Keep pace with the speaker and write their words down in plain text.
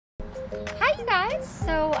Hi you guys,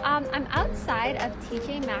 so I'm outside of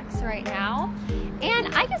TJ Maxx right now,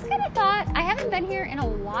 and I just kind of thought, I haven't been here in a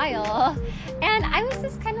while, and I was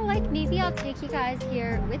just kind of like, maybe I'll take you guys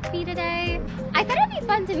here with me today. I thought it'd be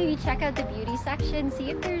fun to maybe check out the beauty section,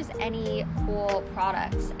 see if there's any cool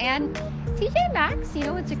products. And TJ Maxx, you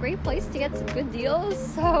know, it's a great place to get some good deals,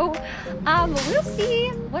 so we'll see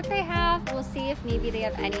what they have. We'll see if maybe they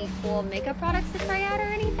have any cool makeup products to try out or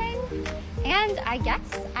anything. And I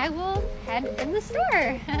guess I will head in the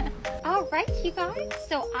store. All right, you guys,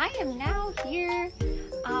 so I am now here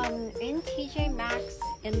in TJ Maxx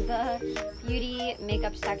in the beauty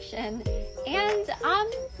makeup section. And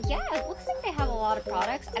yeah, it looks like they have a lot of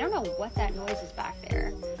products. I don't know what that noise is back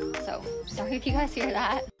there, so sorry if you guys hear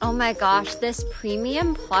that. Oh my gosh, this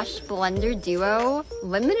premium plush blender duo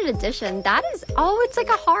limited edition, that is, oh, it's like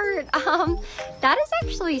a heart. That is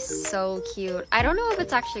actually so cute. I don't know if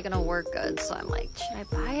it's actually gonna work good, so I'm like, should I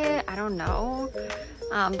buy it? I don't know.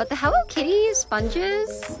 But the Hello Kitty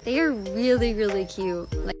sponges, they are really, really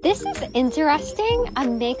cute. Like, this is interesting. A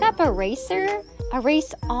makeup eraser.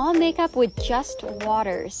 Erase all makeup with just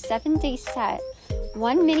water. 7-day set.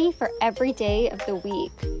 1 mini for every day of the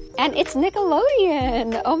week. And it's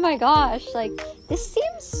Nickelodeon. Oh my gosh. Like, this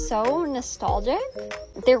seems so nostalgic.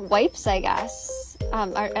 They're wipes, I guess.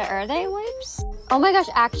 Are they wipes? Oh my gosh,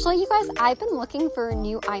 actually, you guys, I've been looking for a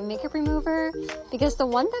new eye makeup remover because the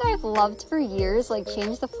one that I've loved for years, like,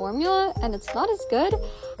 changed the formula and it's not as good.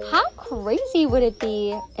 How crazy would it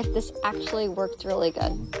be if this actually worked really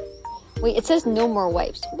good? Wait, it says no more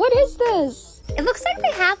wipes. What is this? It looks like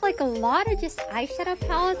they have like a lot of just eyeshadow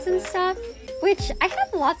palettes and stuff, which I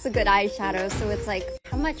have lots of good eyeshadows, so it's like,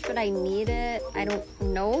 how much would I need it? I don't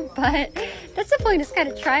know, but that's the point, is kind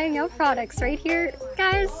of trying out products right here,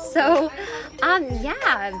 guys. So,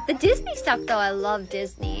 yeah, the Disney stuff though, I love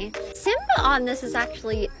Disney. Simba on this is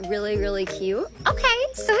actually really, really cute. Okay,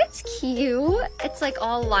 so it's cute. It's like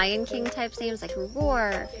all Lion King type names, like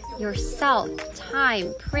Roar, Yourself,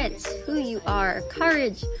 Time, Prince, Who You Are,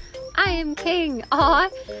 Courage, I Am King. Aw,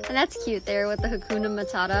 and that's cute there with the Hakuna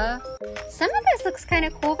Matata. Some of this looks kind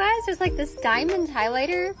of cool, guys. There's like this diamond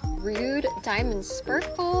highlighter, Rude Diamond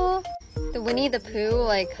Sparkle, the Winnie the Pooh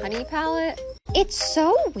like honey palette. It's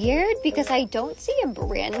so weird because I don't see a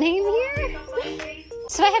brand name here.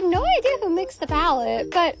 So I have no idea who makes the palette,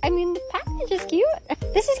 but I mean, the package is cute.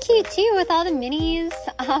 This is cute too with all the minis.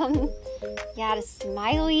 Yeah, the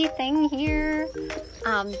smiley thing here.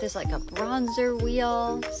 There's like a bronzer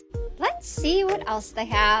wheel. Let's see what else they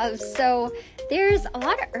have. So there's a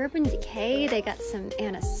lot of Urban Decay. They got some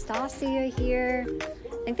Anastasia here.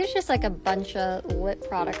 I think there's just like a bunch of lip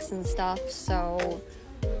products and stuff, so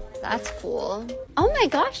that's cool. Oh my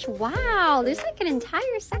gosh, wow. There's like an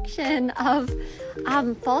entire section of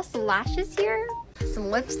false lashes here. Some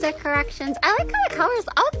lipstick corrections. I like all the colors.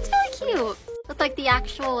 Oh, it's really cute. With like the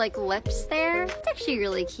actual like lips there. It's actually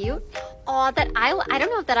really cute. Oh, that I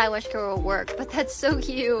don't know if that eyelash curl will work, but that's so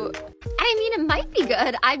cute. I mean, it might be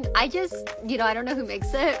good. I just, you know, I don't know who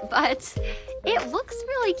makes it, but it looks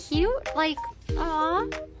really cute. Like, aw.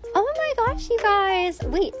 Oh my gosh, you guys.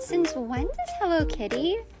 Wait, since when does Hello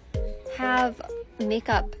Kitty have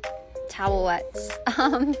makeup towelettes?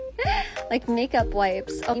 Like makeup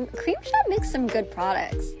wipes. Cream Shop makes some good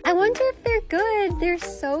products. I wonder if they're good. They're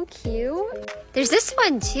so cute. There's this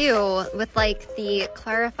one too with like the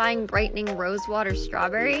clarifying brightening rose water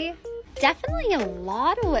strawberry. Definitely a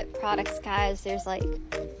lot of lip products, guys. There's like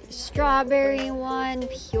strawberry one,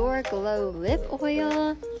 pure glow lip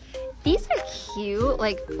oil. These are cute.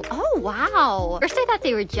 Like, oh wow. First I thought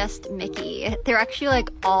they were just Mickey. They're actually like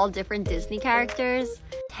all different Disney characters.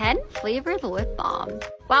 10 flavored lip balm.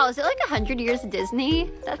 Wow, is it like 100 years of Disney?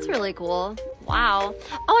 That's really cool. Wow.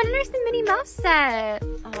 Oh, and there's the Minnie Mouse set.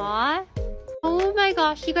 Aw. Oh my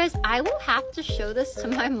gosh, you guys, I will have to show this to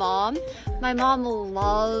my mom. My mom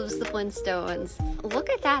loves the Flintstones.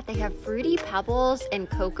 Look at that, they have Fruity Pebbles and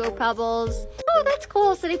Cocoa Pebbles. Oh, that's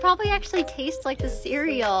cool, so they probably actually taste like the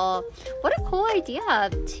cereal. What a cool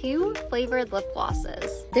idea. 2 flavored lip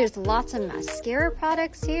glosses. There's lots of mascara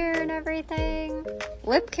products here and everything.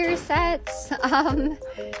 Lip care sets.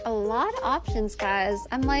 A lot of options, guys.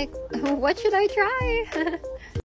 I'm like, what should I try?